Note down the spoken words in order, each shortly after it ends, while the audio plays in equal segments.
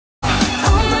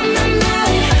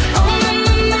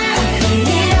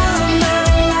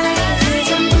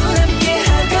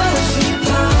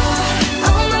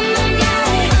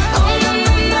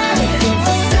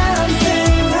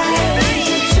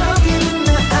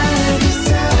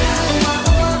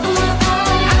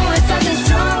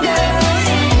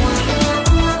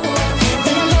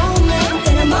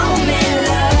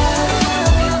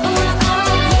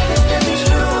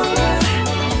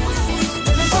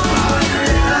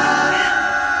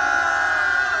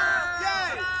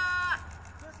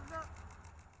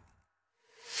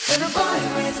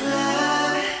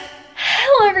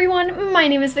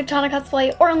name is Victoria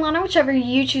Cosplay, or Alana, whichever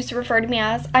you choose to refer to me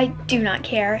as. I do not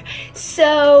care.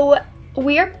 So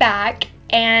we are back,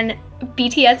 and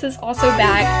BTS is also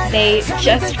back. They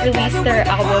just released their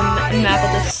album Map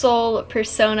of the Soul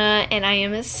Persona, and I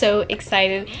am so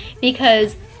excited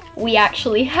because we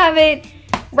actually have it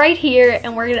right here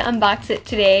and we're gonna unbox it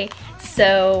today.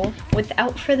 So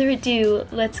without further ado,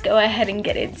 let's go ahead and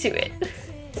get into it.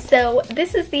 So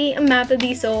this is the Map of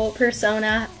the Soul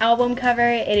Persona album cover.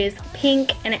 It is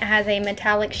pink and it has a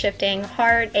metallic shifting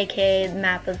heart, aka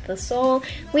Map of the Soul.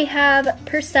 We have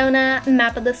Persona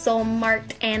Map of the Soul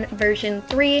marked and version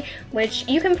 3, which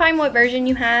you can find what version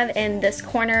you have in this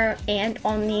corner and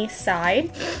on the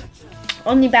side.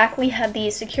 On the back we have the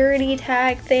security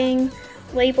tag thing,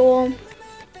 label,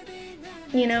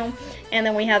 you know, and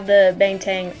then we have the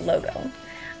Bangtan logo.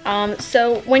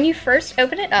 So when you first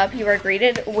open it up, you are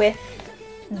greeted with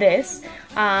this.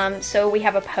 So we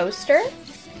have a poster,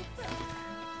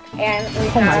 and we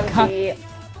have the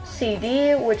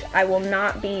CD, which I will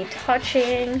not be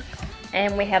touching,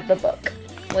 and we have the book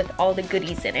with all the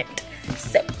goodies in it.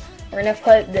 So we're gonna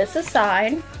put this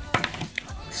aside.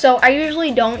 So I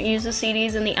usually don't use the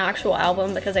CDs in the actual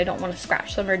album because I don't want to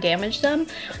scratch them or damage them.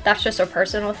 That's just a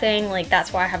personal thing. Like,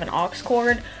 that's why I have an aux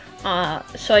cord.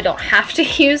 So I don't have to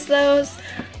use those.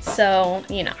 So,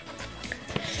 you know.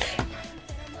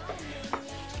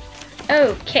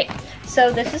 Okay,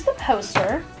 so this is the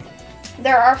poster.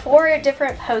 There are 4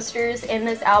 different posters in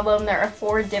this album. There are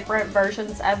 4 different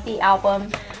versions of the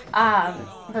album.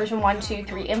 Version 1, 2,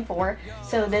 3, and 4.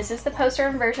 So this is the poster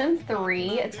in version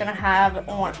 3. It's gonna have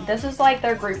one. This is like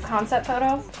their group concept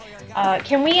photo.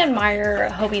 Can we admire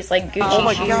Hobie's like Gucci oh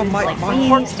my shoes? God, my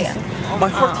heart is, my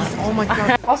heart is, oh my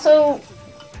God. Also,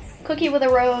 Cookie with a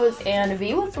Rose and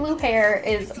V with blue hair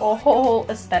is a whole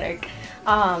aesthetic.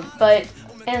 But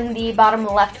in the bottom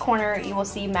left corner, you will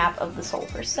see Map of the Soul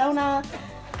Persona.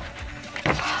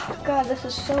 Oh God, this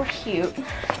is so cute.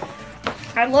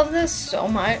 I love this so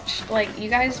much. Like, you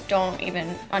guys don't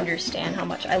even understand how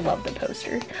much I love the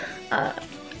poster.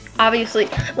 Obviously,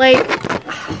 like,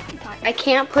 I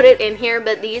can't put it in here,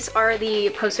 but these are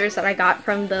the posters that I got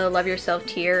from the Love Yourself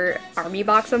tier army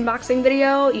box unboxing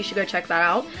video. You should go check that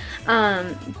out.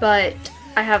 But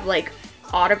I have like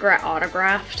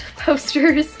autographed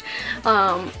posters.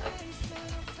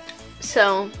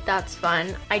 So that's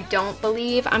fun. I don't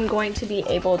believe I'm going to be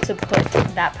able to put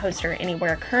that poster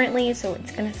anywhere currently, so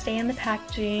it's gonna stay in the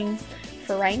packaging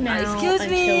for right now until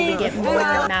we get more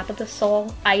Map of the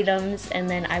Soul items, and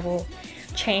then I will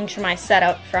change my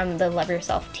setup from the Love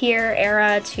Yourself tier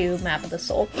era to Map of the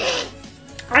Soul.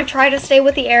 I try to stay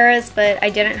with the eras, but I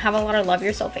didn't have a lot of Love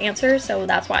Yourself answers, so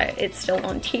that's why it's still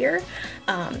on tier.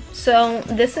 So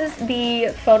this is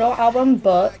the photo album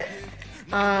book.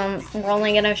 We're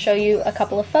only gonna show you a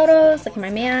couple of photos, like my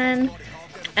man,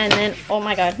 and then, oh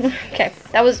my God, okay,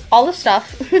 that was all the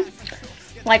stuff.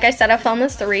 Like I said, I filmed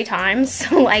this 3 times,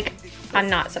 so like, I'm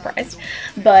not surprised,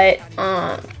 but,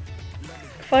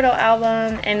 photo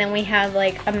album, and then we have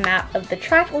like a map of the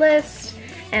track list,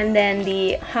 and then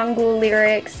the Hangul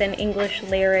lyrics and English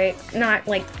lyrics, not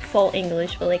like full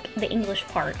English, but like the English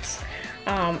parts,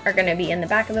 are gonna be in the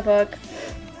back of the book.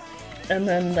 And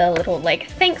then the little like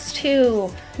thanks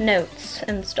to notes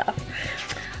and stuff.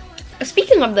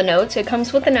 Speaking of the notes, it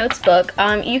comes with the notes book.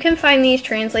 You can find these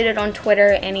translated on Twitter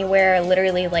anywhere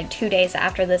literally like 2 days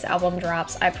after this album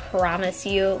drops. I promise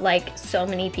you, like, so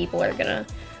many people are gonna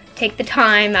take the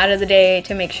time out of the day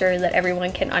to make sure that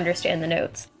everyone can understand the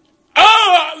notes.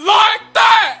 Like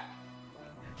that!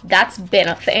 That's been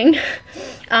a thing.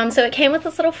 So it came with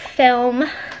this little film,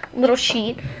 little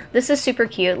sheet. This is super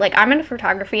cute. Like, I'm into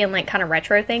photography and like kind of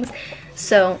retro things,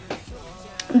 so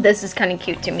this is kind of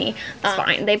cute to me. It's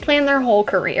fine. They plan their whole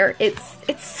career.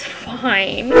 It's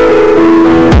fine.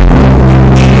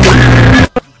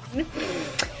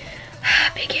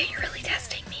 Big A, you're really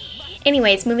testing me.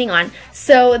 Anyways, moving on.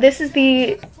 So this is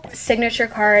the signature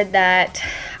card that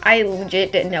I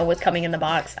legit didn't know was coming in the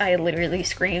box. I literally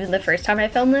screamed the first time I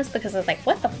filmed this because I was like,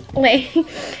 what the wait.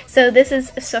 So this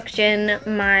is Seokjin,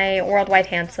 my worldwide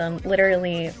handsome,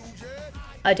 literally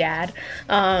a dad.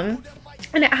 And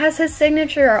it has his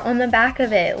signature on the back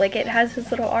of it. Like, it has his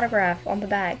little autograph on the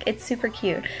back. It's super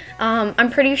cute.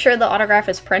 I'm pretty sure the autograph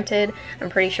is printed.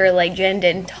 I'm pretty sure like Jin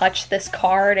didn't touch this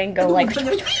card and go like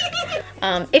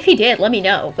if he did, let me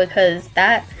know, because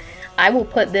that I will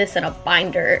put this in a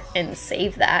binder and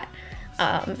save that,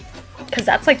 because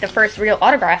that's like the first real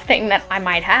autograph thing that I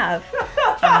might have.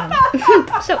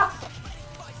 So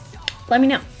let me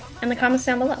know in the comments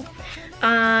down below.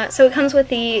 So it comes with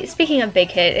the, speaking of Big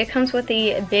Hit, it comes with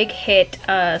the Big Hit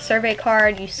survey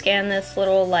card. You scan this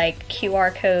little like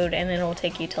QR code and it'll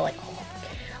take you to like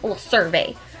a little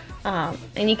survey.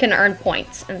 And you can earn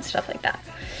points and stuff like that.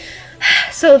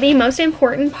 So the most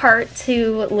important part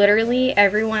to literally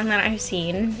everyone that I've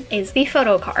seen is the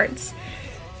photo cards.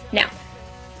 Now,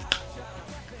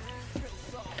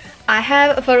 I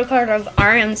have a photo card of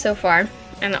RM so far,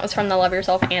 and that was from the Love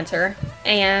Yourself answer.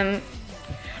 And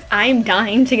I'm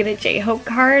dying to get a J-Hope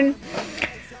card,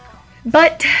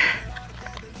 but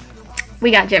we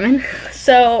got Jimin.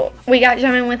 So we got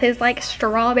Jimin with his like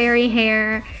strawberry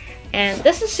hair, and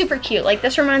this is super cute. Like,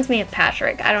 this reminds me of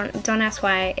Patrick. Don't ask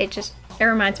why. It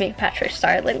reminds me of Patrick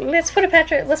Star. Like,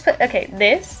 okay,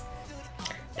 this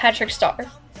Patrick Star.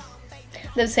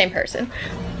 They're the same person.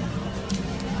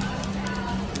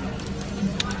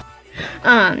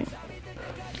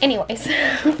 Anyways,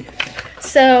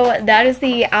 so that is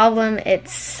the album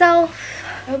itself.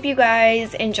 I hope you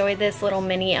guys enjoyed this little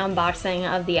mini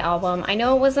unboxing of the album. I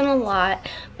know it wasn't a lot,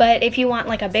 but if you want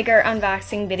like a bigger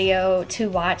unboxing video to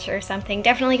watch or something,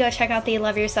 definitely go check out the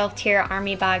Love Yourself tier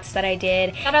ARMY box that I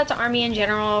did. Shout out to ARMY in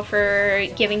general for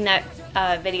giving that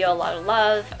video a lot of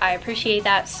love. I appreciate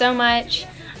that so much,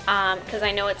 because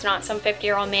I know it's not some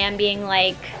 50-year-old man being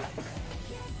like,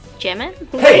 Jimin?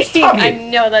 I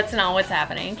know that's not what's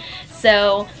happening.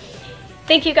 So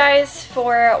thank you guys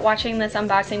for watching this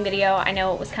unboxing video. I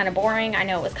know it was kind of boring. I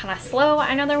know it was kind of slow.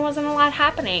 I know there wasn't a lot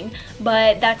happening,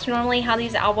 but that's normally how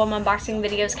these album unboxing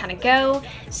videos kind of go.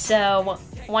 So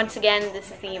once again, this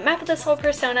is the Map of the Soul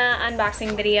Persona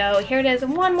unboxing video. Here it is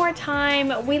one more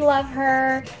time. We love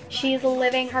her. She's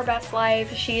living her best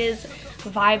life. She is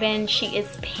vibing. She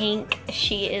is pink.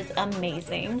 She is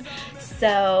amazing.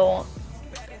 So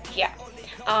yeah.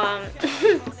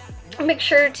 Make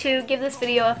sure to give this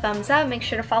video a thumbs up. Make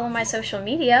sure to follow my social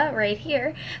media right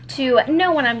here to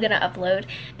know when I'm gonna upload,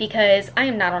 because I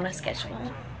am not on a schedule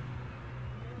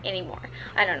anymore.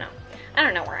 I don't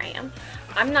know where I am.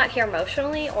 I'm not here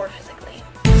emotionally or physically.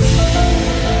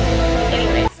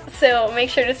 Anyways, so make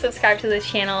sure to subscribe to this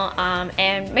channel,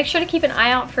 and make sure to keep an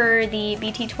eye out for the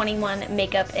BT21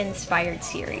 makeup inspired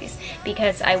series,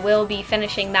 because I will be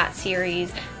finishing that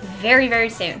series very, very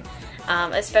soon.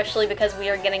 Especially because we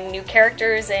are getting new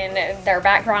characters and their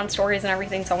background stories and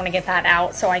everything, so I want to get that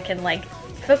out so I can like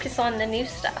focus on the new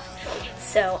stuff.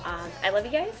 So I love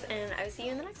you guys, and I will see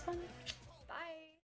you in the next one.